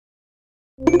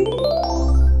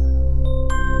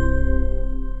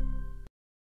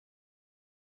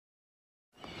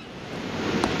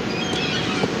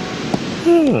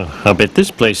I bet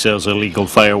this place sells illegal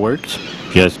fireworks.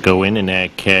 Just go in and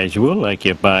act casual like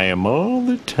you buy them all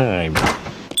the time.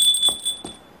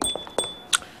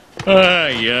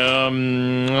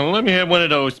 Let me have one of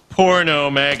those porno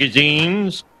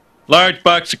magazines. Large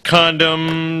box of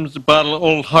condoms, a bottle of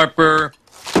Old Harper,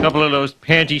 a couple of those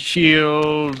panty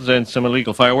shields, and some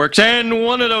illegal fireworks, and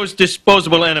one of those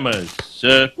disposable enemas.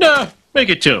 No, make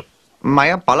it 2. My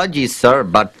apologies, sir,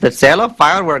 but the sale of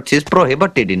fireworks is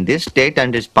prohibited in this state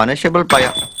and is punishable by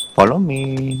a... Follow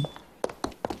me.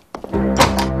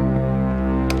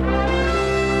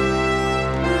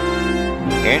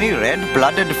 Any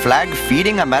red-blooded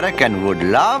flag-feeding American would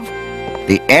love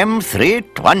the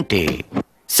M320.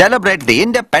 Celebrate the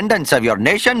independence of your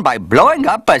nation by blowing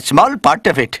up a small part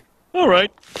of it. All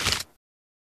right.